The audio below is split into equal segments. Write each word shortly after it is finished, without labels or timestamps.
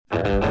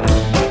Hello,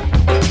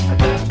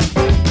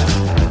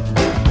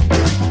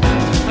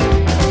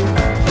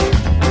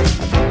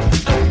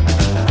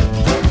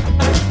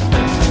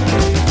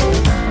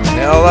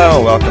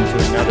 welcome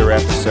to another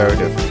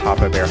episode of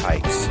Papa Bear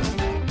Hikes.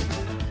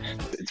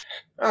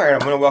 All right, I'm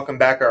going to welcome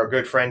back our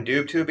good friend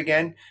DoobTube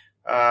again.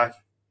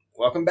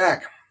 Welcome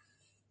back.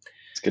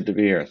 It's good to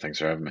be here. Thanks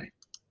for having me.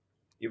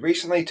 You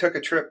recently took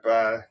a trip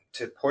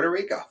to Puerto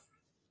Rico.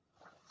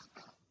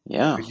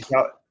 Yeah. Could you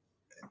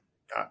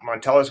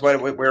tell us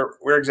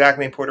where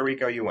exactly in Puerto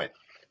Rico you went?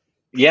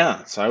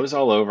 Yeah, so I was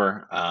all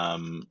over.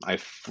 I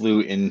flew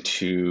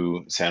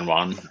into San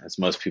Juan, as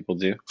most people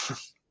do,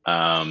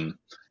 from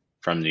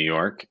New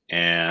York,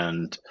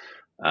 and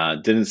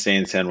didn't stay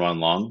in San Juan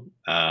long.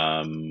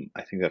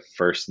 I think the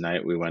first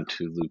night we went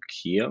to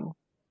Luquillo,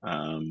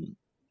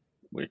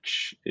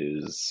 which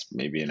is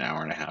maybe an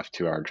hour and a half,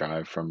 2 hour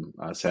drive from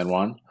San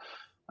Juan.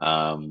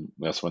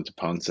 We also went to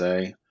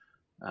Ponce,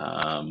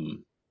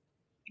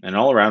 and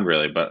all around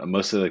really, but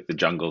mostly like the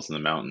jungles and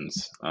the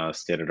mountains.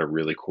 Stayed at a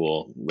really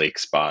cool lake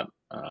spot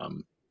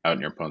out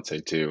near Ponce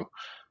too.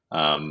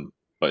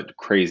 But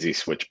crazy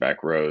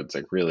switchback roads,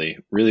 like really,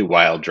 really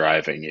wild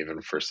driving, even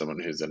for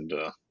someone who's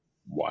into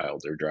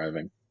wilder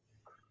driving.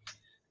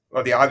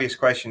 Well, the obvious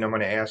question I'm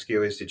going to ask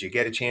you is, did you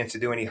get a chance to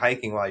do any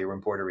hiking while you were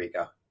in Puerto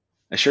Rico?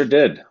 I sure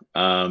did.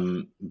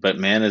 But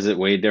man, is it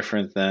way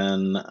different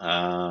than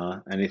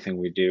anything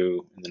we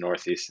do in the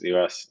northeast of the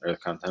U.S. or the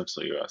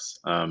continental U.S.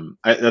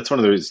 That's one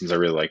of the reasons I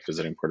really like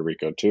visiting Puerto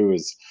Rico too,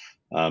 is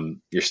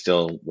you're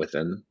still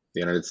within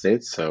the United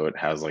States, so it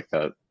has like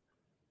that.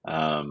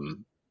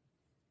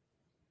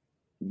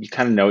 You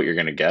kind of know what you're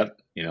going to get.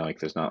 You know, like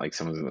there's not like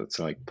someone that's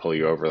going to like pull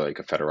you over like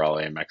a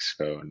Federale in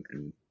Mexico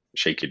and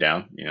shake you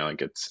down. You know,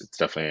 like it's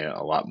definitely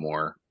a lot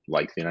more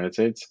like the United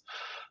States.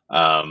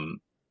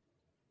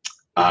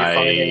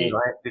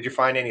 Did you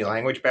find any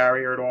language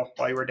barrier at all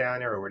while you were down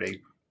there, or were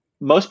they?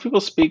 Most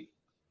people speak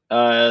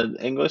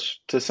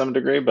English to some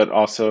degree, but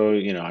also,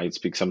 you know, I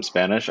speak some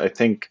Spanish. I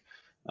think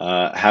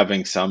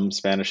having some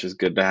Spanish is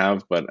good to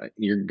have, but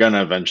you're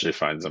gonna eventually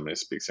find somebody who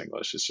speaks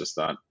English. It's just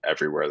not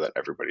everywhere that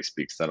everybody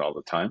speaks that all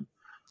the time.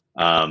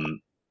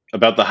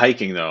 About the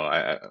hiking,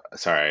 though,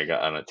 sorry, I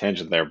got on a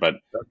tangent there, but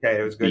Okay,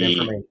 it was good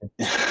information.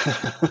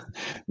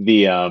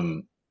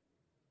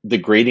 The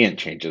gradient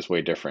change is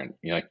way different.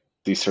 You know, like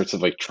these sorts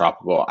of like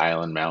tropical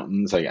island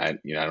mountains. Like I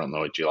don't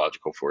know what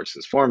geological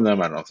forces form them.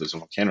 I don't know if there's a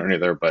volcano near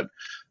there, but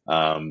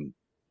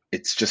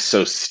it's just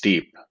so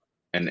steep,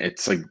 and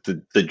it's like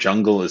the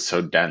jungle is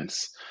so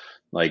dense.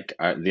 Like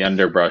the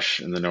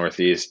underbrush in the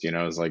northeast, you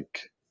know, is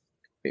like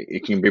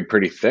it can be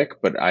pretty thick.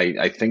 But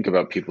I think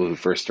about people who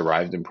first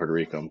arrived in Puerto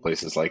Rico and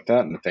places like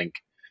that, and think,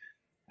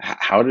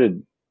 how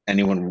did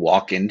anyone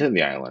walk into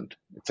the island?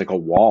 It's like a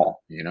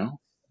wall, you know.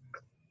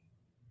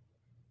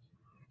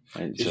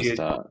 It's just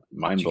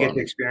mind Did you get blowing.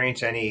 to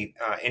experience any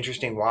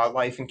interesting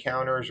wildlife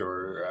encounters,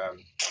 or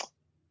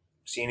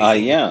see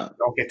anything Yeah. you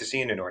don't get to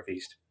see in the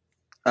Northeast?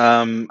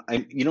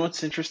 You know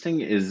what's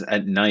interesting is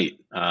at night,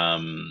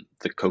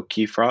 the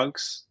coqui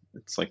frogs.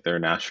 It's like their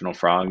national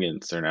frog, and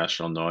it's their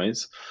national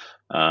noise.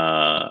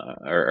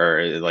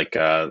 Or like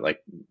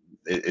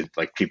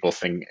people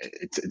think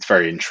it's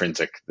very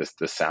intrinsic.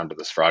 The sound of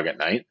this frog at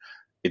night,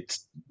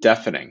 it's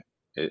deafening.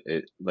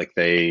 It like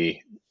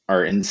they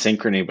are in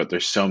synchrony, but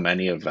there's so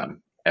many of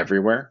them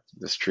everywhere.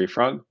 This tree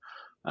frog.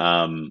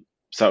 So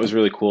that was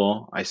really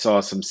cool. I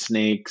saw some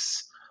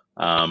snakes.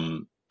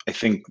 I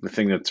think the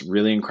thing that's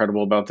really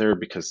incredible about there,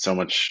 because so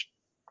much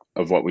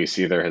of what we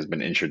see there has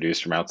been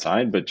introduced from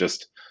outside, but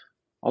just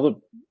all the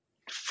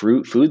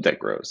food that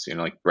grows, you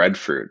know, like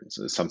breadfruit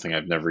is something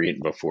I've never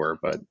eaten before,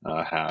 but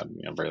had,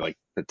 you know, very like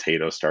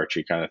potato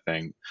starchy kind of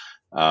thing.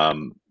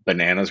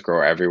 Bananas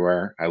grow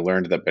everywhere. I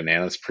learned that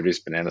bananas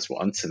produce bananas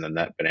once, and then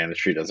that banana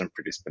tree doesn't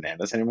produce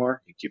bananas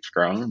anymore. It keeps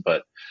growing,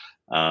 but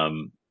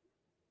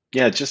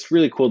yeah, it's just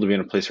really cool to be in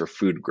a place where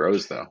food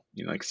grows, though.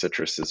 You know, like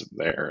citrus is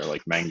there,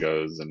 like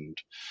mangoes and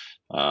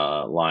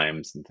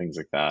limes and things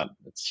like that.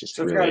 It's just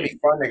So it's really got to be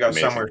fun to go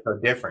amazing. somewhere so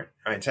different.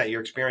 I mean,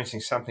 you're experiencing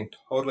something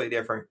totally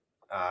different.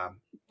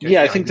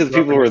 Yeah, I think that the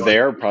people who are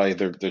there probably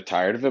they're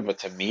tired of it, but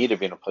to me, to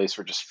be in a place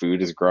where just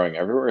food is growing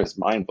everywhere is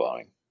mind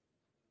blowing.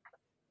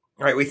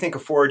 Right, we think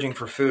of foraging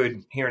for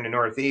food here in the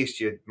Northeast.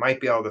 You might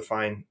be able to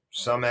find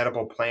some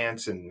edible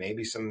plants and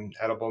maybe some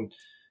edible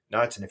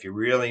nuts, and if you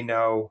really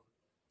know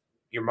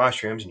your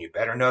mushrooms, and you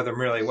better know them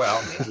really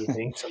well, maybe you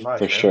can eat some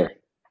mushrooms. For sure.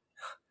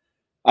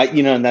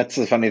 And that's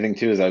the funny thing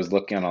too, is I was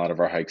looking on a lot of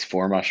our hikes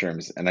for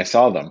mushrooms, and I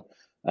saw them.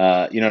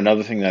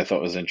 Another thing that I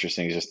thought was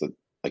interesting is just that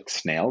like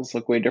snails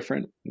look way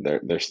different.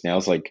 They're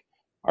snails like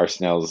our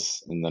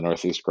snails in the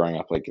Northeast growing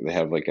up, like they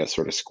have like a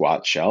sort of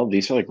squat shell.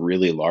 These are like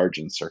really large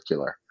and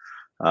circular.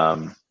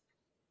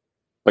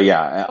 But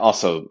yeah,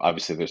 also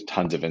obviously there's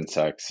tons of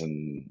insects,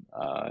 and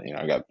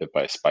I got bit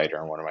by a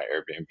spider in one of my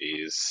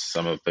Airbnbs.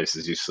 Some of the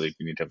places you sleep,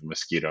 you need to have a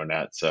mosquito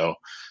net, so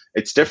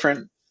it's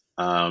different.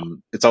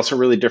 It's also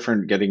really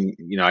different getting,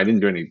 I didn't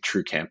do any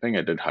true camping.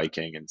 I did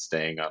hiking and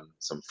staying on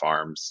some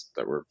farms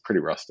that were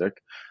pretty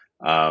rustic.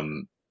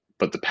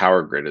 But the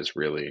power grid is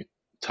really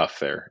tough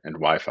there, and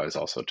Wi-Fi is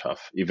also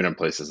tough. Even in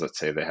places that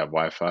say they have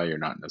Wi-Fi, you're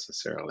not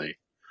necessarily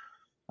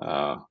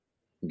uh,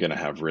 going to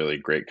have really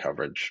great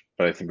coverage.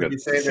 But I think Would you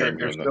that's the say same here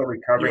they're in the still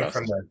recovering U.S.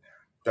 from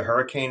the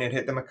hurricane that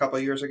hit them a couple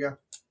of years ago?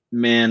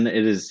 Man,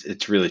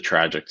 it's really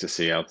tragic to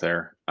see out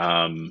there.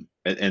 And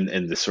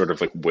the sort of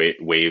like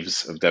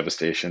waves of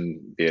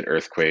devastation, be it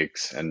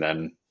earthquakes and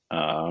then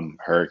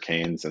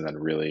hurricanes, and then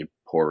really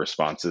poor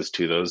responses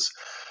to those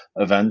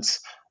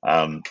events.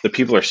 The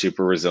people are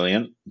super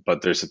resilient,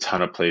 but there's a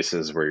ton of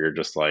places where you're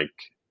just like,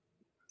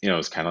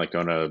 it's kind of like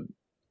going to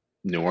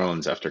New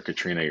Orleans after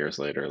Katrina years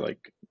later. Like,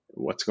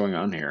 what's going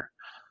on here?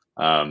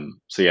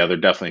 So yeah, they're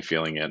definitely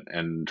feeling it.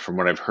 And from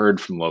what I've heard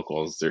from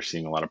locals, they're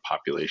seeing a lot of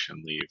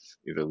population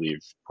either leave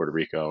Puerto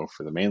Rico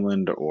for the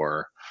mainland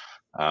or,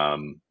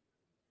 um,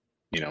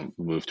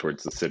 move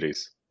towards the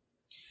cities.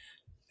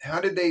 How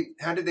did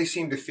they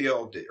seem to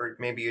feel? Or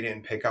maybe you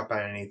didn't pick up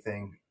on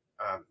anything.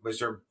 Was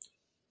there?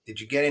 Did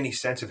you get any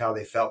sense of how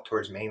they felt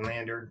towards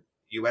mainland or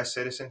U.S.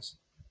 citizens?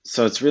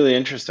 So it's really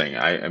interesting.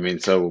 I mean,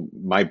 so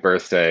my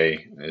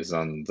birthday is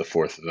on the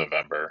 4th of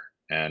November,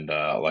 and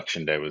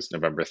election day was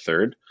November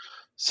 3rd.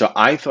 So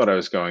I thought I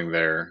was going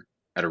there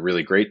at a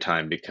really great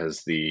time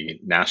because the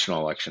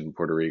national election,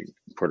 Puerto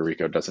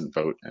Rico doesn't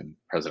vote in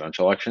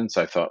presidential elections.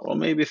 So I thought, well,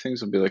 maybe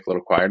things will be like a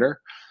little quieter.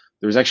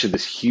 There was actually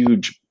this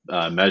huge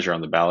measure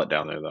on the ballot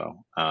down there,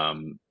 though,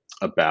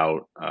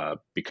 about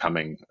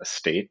becoming a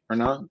state or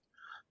not.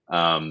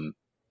 Um,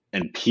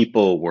 and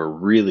people were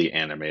really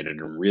animated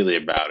and really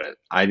about it.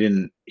 I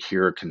didn't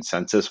hear a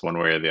consensus one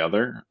way or the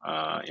other.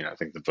 I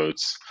think the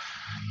votes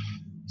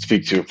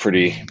speak to a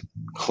pretty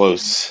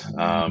close,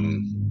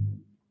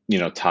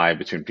 tie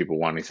between people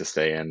wanting to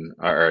stay in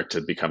or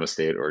to become a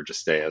state or just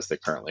stay as they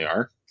currently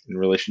are in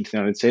relation to the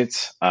United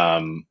States.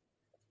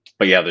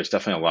 But yeah, there's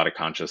definitely a lot of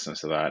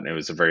consciousness of that, and it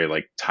was a very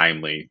like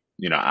timely.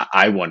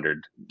 I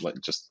wondered, like,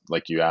 just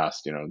like you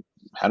asked,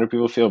 how do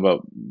people feel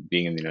about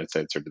being in the United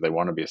States, or do they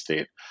want to be a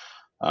state?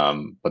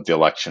 But the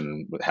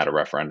election had a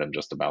referendum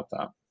just about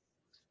that.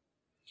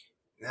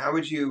 How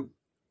would you?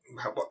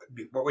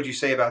 What would you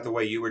say about the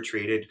way you were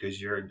treated?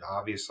 Because you're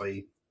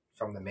obviously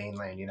from the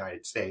mainland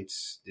United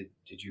States.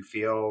 Did you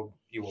feel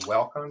you were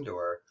welcomed,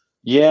 or?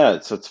 Yeah,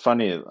 so it's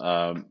funny.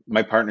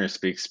 My partner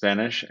speaks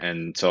Spanish,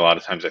 and so a lot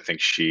of times I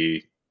think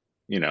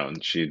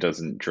and she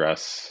doesn't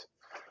dress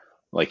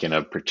like in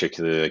a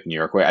particularly like New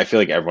York way. I feel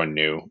like everyone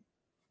knew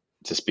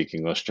to speak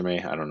English to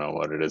me. I don't know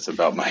what it is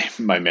about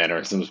my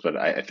mannerisms, but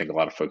I think a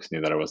lot of folks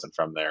knew that I wasn't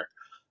from there.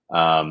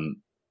 Um,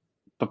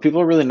 but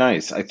people are really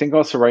nice. I think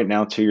also right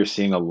now too, you're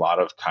seeing a lot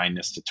of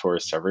kindness to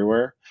tourists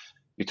everywhere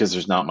because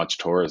there's not much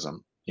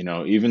tourism.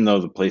 Even though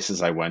the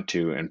places I went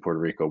to in Puerto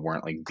Rico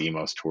weren't like the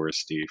most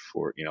touristy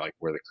for, like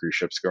where the cruise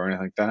ships go or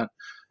anything like that.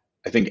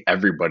 I think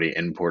everybody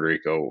in Puerto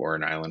Rico or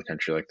an island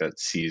country like that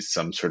sees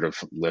some sort of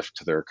lift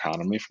to their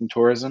economy from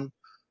tourism.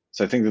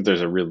 So I think that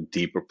there's a real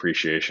deep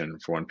appreciation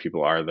for when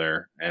people are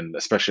there, and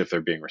especially if they're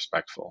being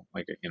respectful.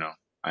 Like,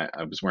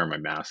 I was wearing my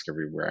mask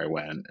everywhere I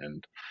went,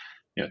 and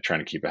trying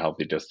to keep a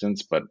healthy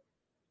distance, but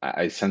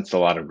I sensed a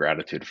lot of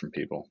gratitude from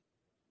people,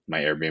 my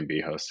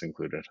Airbnb hosts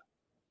included.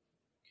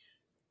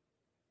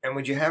 And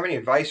would you have any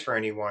advice for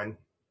anyone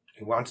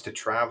who wants to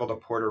travel to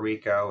Puerto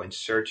Rico in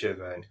search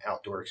of an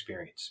outdoor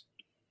experience?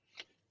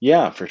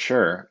 Yeah, for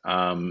sure.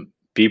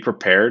 Be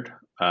prepared.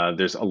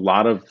 There's a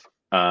lot of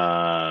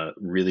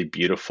really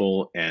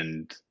beautiful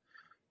and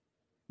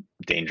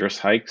dangerous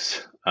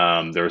hikes.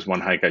 There was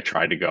one hike I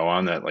tried to go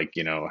on that, like,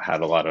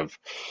 had a lot of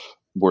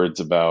words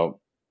about,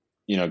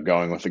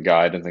 going with a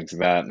guide and things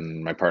like that.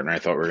 And my partner and I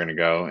thought we were going to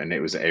go, and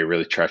it was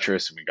really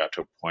treacherous. And we got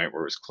to a point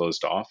where it was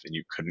closed off, and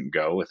you couldn't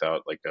go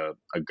without like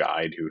a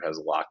guide who has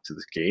a lock to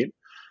the gate.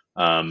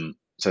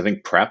 So I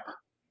think prep.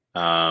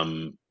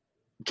 Um,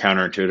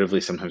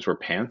 Counterintuitively, sometimes wear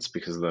pants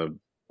because of the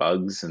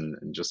bugs and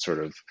just sort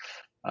of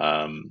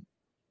um,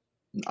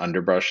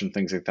 underbrush and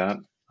things like that.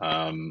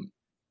 Um,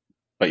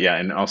 but yeah,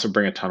 and also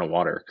bring a ton of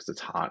water because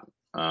it's hot.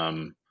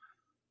 Um,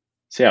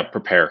 so yeah,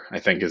 prepare, I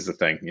think, is the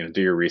thing.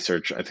 Do your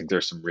research. I think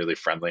there's some really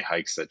friendly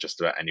hikes that just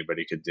about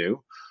anybody could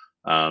do.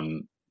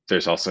 Um,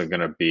 there's also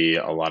going to be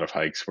a lot of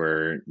hikes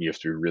where you have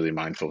to be really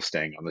mindful of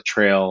staying on the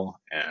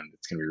trail, and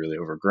it's going to be really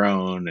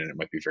overgrown, and it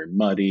might be very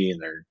muddy,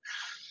 and there,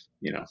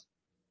 you know,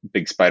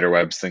 big spider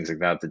webs, things like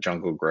that. The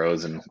jungle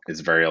grows and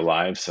is very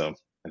alive. So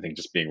I think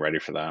just being ready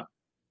for that.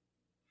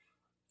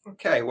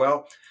 Okay,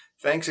 well,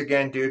 thanks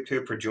again, Dude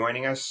Tube, for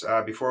joining us.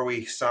 Before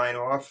we sign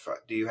off,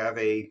 do you have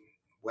a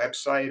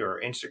website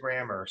or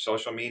Instagram or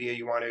social media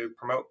you want to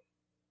promote?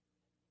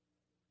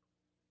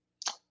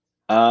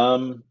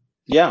 Um,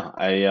 yeah,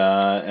 I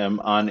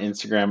am on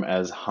Instagram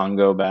as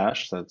Hongo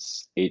Bash.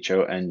 That's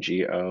HONGOBASH.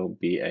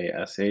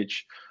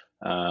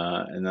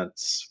 And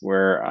that's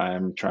where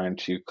I'm trying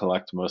to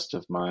collect most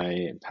of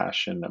my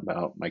passion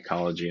about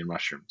mycology and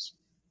mushrooms.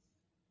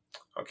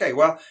 Okay,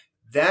 well,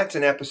 that's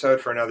an episode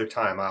for another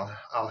time.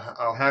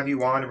 I'll have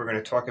you on, and we're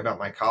going to talk about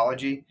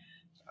mycology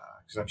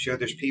because I'm sure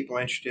there's people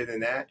interested in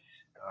that.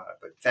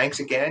 But thanks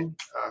again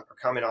for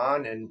coming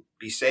on, and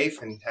be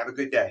safe and have a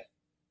good day.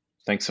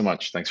 Thanks so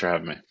much. Thanks for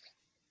having me.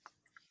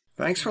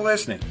 Thanks for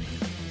listening.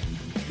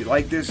 If you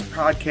like this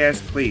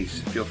podcast,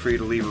 please feel free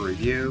to leave a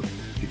review.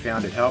 If you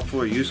found it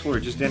helpful or useful or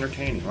just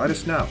entertaining, let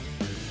us know.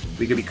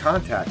 We can be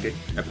contacted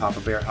at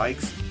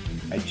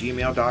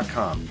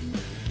papabearhikes@gmail.com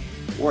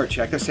or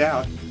check us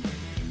out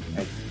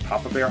at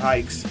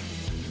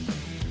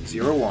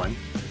papabearhikes01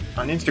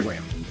 on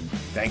Instagram.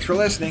 Thanks for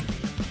listening.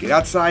 Get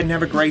outside and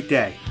have a great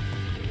day.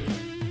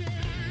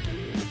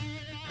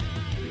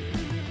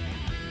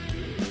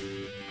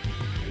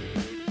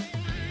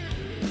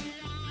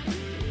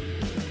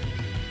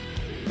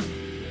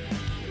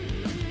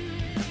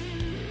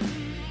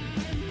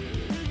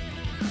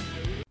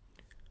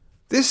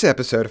 This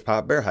episode of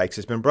Papa Bear Hikes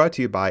has been brought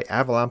to you by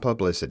Avalon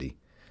Publicity.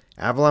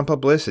 Avalon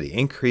Publicity,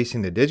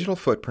 increasing the digital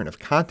footprint of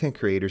content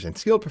creators and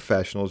skilled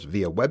professionals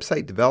via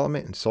website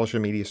development and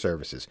social media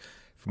services.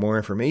 For more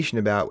information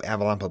about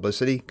Avalon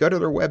Publicity, go to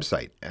their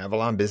website,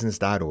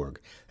 avalonbusiness.org.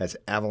 That's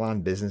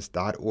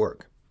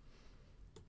avalonbusiness.org.